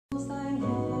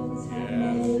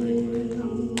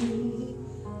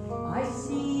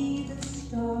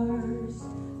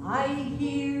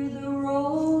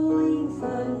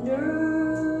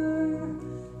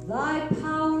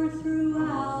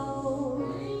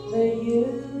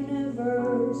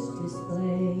universe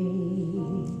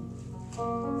display.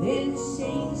 Then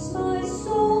sings my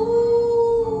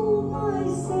soul, my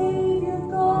Savior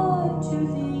God, to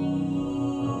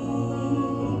thee.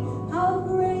 How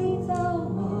great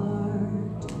thou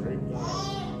art,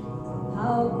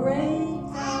 how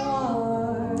great thou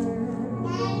art.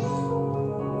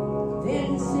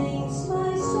 Then sings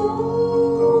my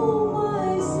soul,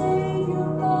 my Savior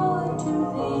God, to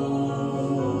thee.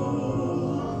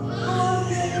 How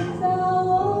great thou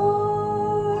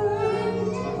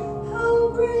art, how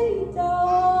great thou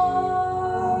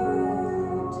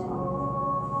art.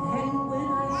 And when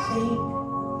I think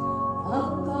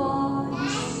of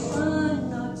God's Son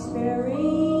not sparing,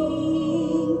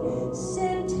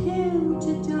 sent him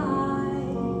to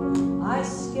die, I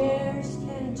scarce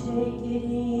can take it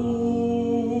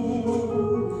in.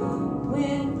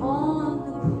 When on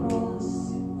the cross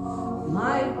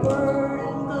my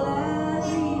burden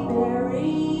gladly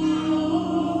bearing,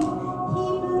 he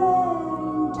bled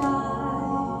and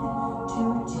died to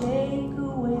take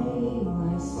away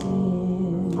my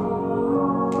sin.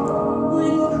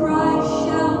 When Christ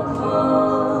shall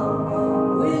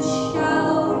come with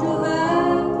shout of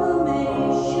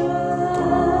acclamation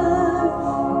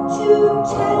to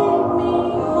take me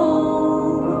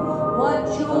home, what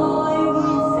joy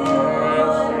will fill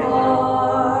my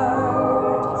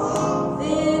heart.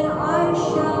 Then I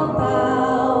shall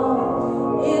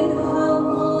bow in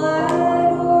humble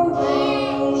adoration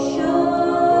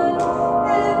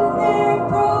and there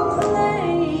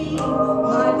proclaim,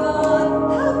 my God,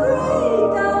 how great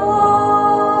thou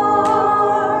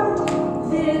art.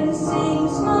 Then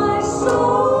sings my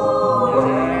soul,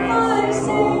 my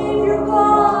Savior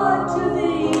God, to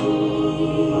thee.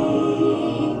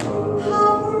 How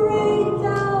great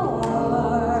thou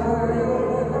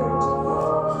art,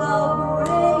 how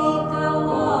great thou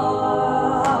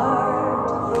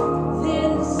art.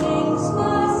 Then sings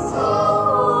my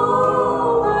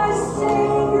soul, my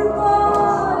Savior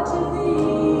God, to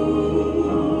thee.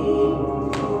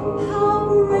 How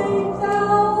great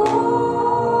thou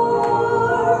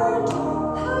art,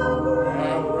 how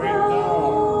great thou art.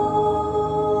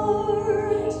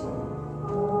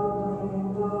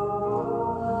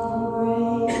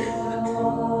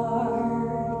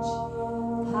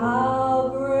 How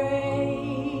great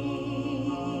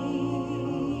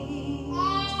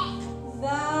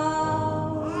thou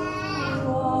art,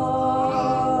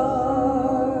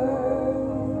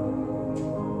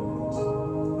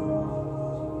 how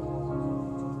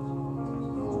great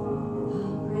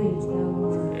thou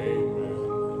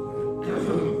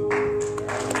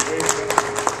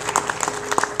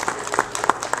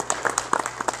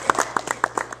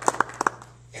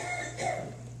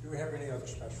Do we have any other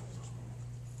specials?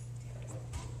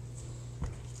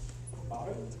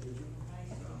 Bobby, did you?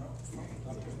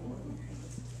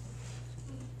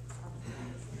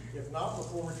 If not,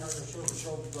 before we turn the service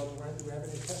over to Brother Wayne, do we have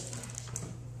any testimonies?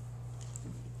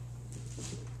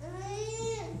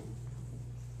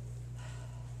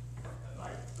 I'd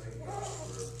like to thank God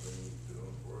for everything He's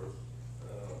doing for us.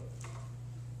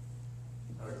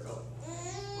 Had a couple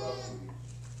rough weeks,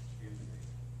 excuse me.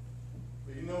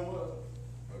 But you know what?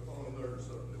 I've only learned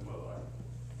something in my life.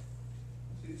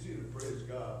 It's easy to praise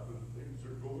God when things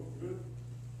are going good.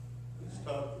 It's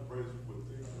tough to praise Him when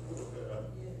things are going bad.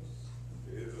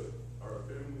 And our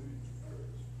family needs to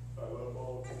praise. I love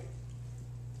all of you.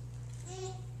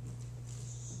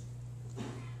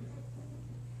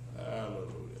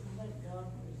 Hallelujah. Thank God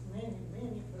for His many,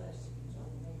 many blessings on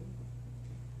me.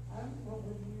 I don't know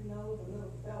whether you know the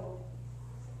little fellow,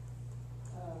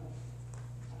 I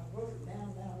wrote it down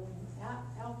now,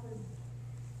 Alfred,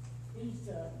 he's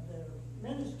the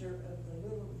minister of the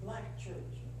little black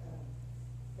church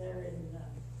there in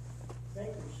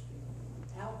Bakersfield.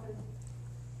 Alfred,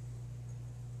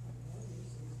 what is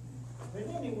his name? But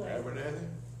anyway. Abernathy?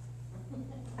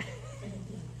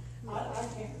 I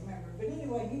can't remember, but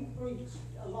anyway, he preached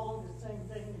along the same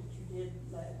thing that you did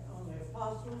on the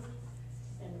apostles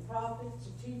and the prophets,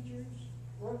 the teachers,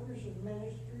 workers of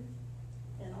ministry,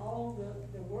 and all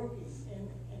the working.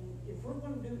 And if we're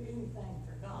going to do anything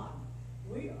for God,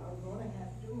 we are going to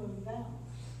have to move out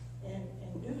and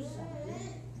do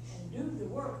something and do the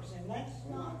works. And that's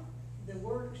not the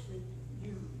works that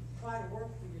you try to work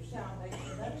for your salvation.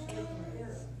 That's taken care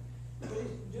of. But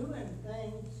it's doing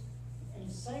things and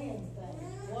saying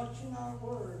things, watching our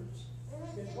words,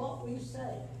 that what we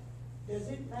say, does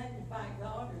it magnify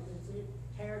God or does it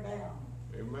tear down?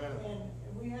 Amen. And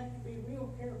we have to be real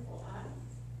careful.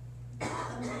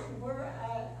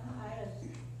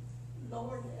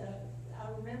 Lord, I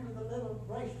remember the little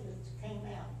bracelets came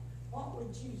out. What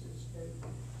would Jesus do?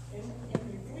 And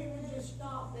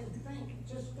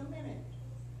just a minute.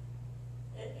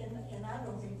 And I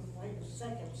don't even wait a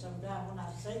second sometime when I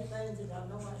say things that I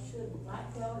know I shouldn't,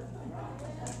 like God.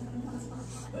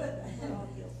 But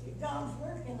God's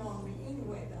working on me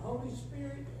anyway. The Holy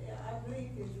Spirit, I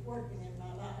believe, is working in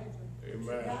my life to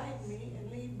Amen. guide me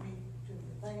and lead me to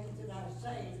the things that I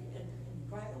say and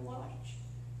try to watch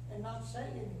and not say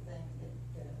anything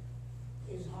that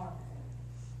is harmful.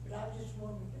 But I just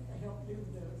wanted to help do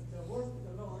the work of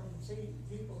the Lord and see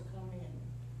people come in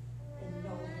and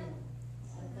know Him.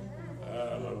 I thank Him for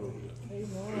Hallelujah.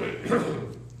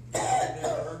 I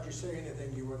never heard you say anything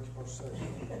you weren't supposed to say.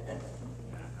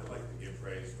 I'd like to give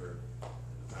praise for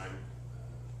the time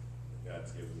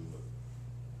God's given with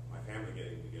my family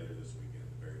getting together this weekend,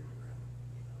 the Berry program.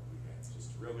 We had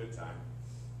just a real good time.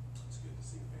 It's good to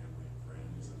see family and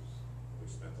friends. And we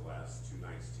spent the last 2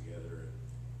 nights together,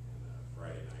 and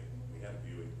Friday night we had a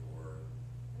viewing for.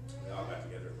 We all got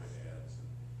together at my dad's, and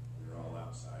we were all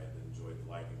outside and enjoyed the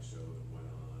lighting show that went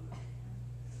on, and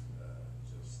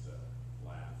just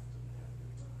laughed and had a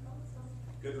good time.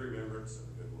 Good remembrance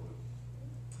of a good woman.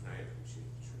 And I appreciate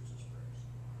the church's prayers.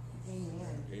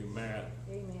 Amen. Amen.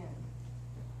 Amen.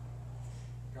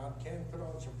 God can put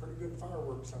on some pretty good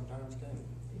fireworks sometimes, can't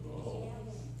He? Oh.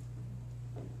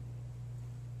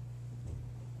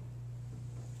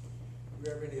 Do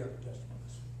you have any other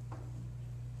testimonies?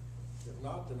 If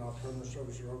not, then I'll turn the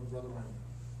service over to Brother Randall.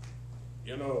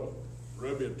 You know,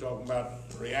 Ruby was talking about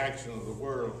the reaction of the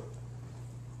world,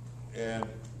 and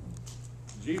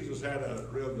Jesus had a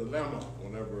real dilemma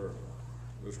whenever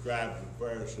the scribes and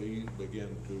Pharisees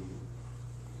began to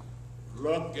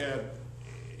look at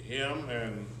him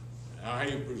and how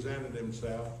he presented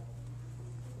himself.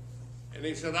 And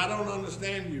he said, I don't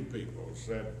understand you people. He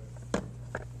said,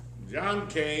 John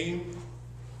came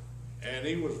and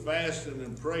he was fasting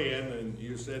and praying, and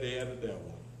you said he had a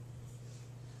devil.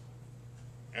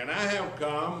 And I have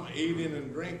come eating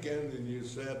and drinking, and you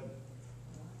said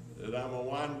that I'm a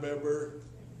winebibber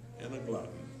and a glutton.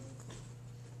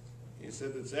 He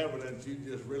said, it's evident you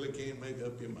just really can't make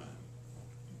up your mind.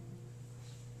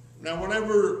 Now,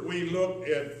 whenever we look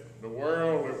at the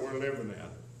world that we're living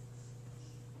in,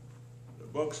 the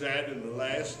book said in the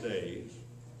last days,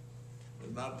 we're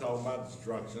not talking about the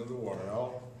destruction of the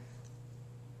world,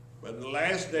 but in the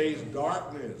last days,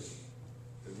 darkness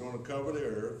is going to cover the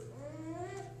earth,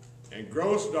 and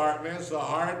gross darkness, the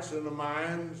hearts and the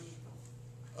minds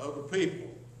of the people.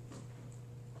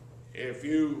 If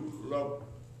you look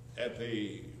at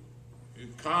the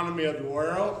economy of the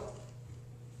world,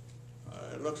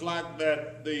 it looks like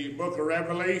that the book of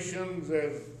Revelations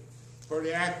is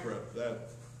pretty accurate, that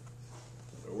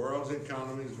the world's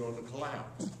economy is going to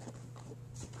collapse.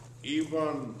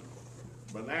 Even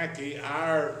Bernanke,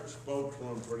 our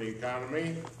spokesman for the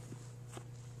economy,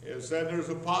 has said there's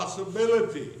a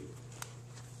possibility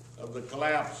of the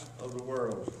collapse of the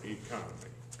world's economy.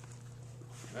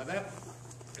 Now that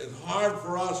is hard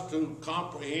for us to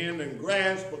comprehend and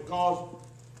grasp because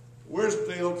we're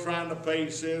still trying to pay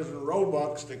Sears and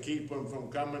Roebucks to keep them from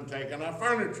coming taking our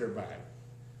furniture back.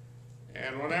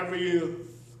 And whenever you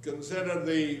consider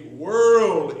the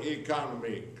world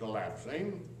economy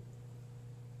collapsing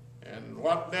and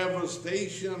what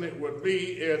devastation it would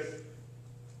be, it's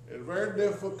very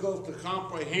difficult to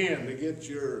comprehend, to get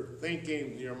your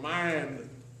thinking, your mind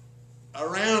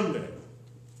around it.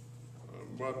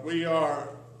 But we are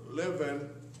living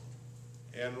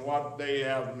in what they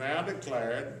have now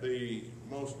declared the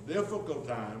most difficult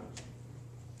times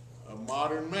of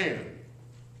modern man.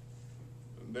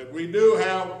 That we do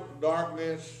have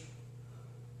darkness,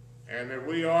 and that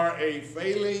we are a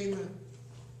failing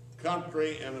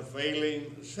country and a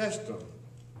failing system.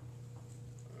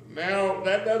 Now,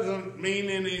 that doesn't mean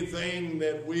anything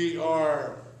that we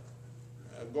are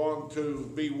going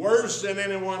to be worse than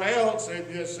anyone else.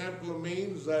 It just simply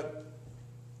means that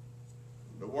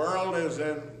the world is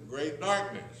in great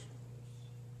darkness.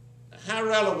 How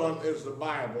relevant is the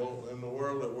Bible in the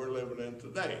world that we're living in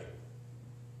today?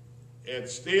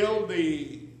 It's still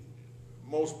the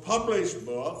most published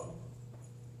book.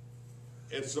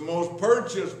 It's the most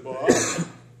purchased book.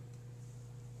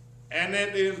 And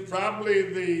it is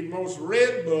probably the most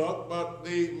read book, but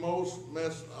the most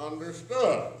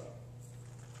misunderstood.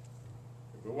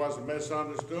 If it wasn't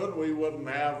misunderstood, we wouldn't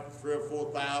have 3,000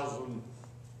 or 4,000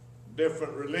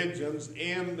 different religions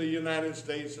in the United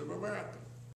States of America.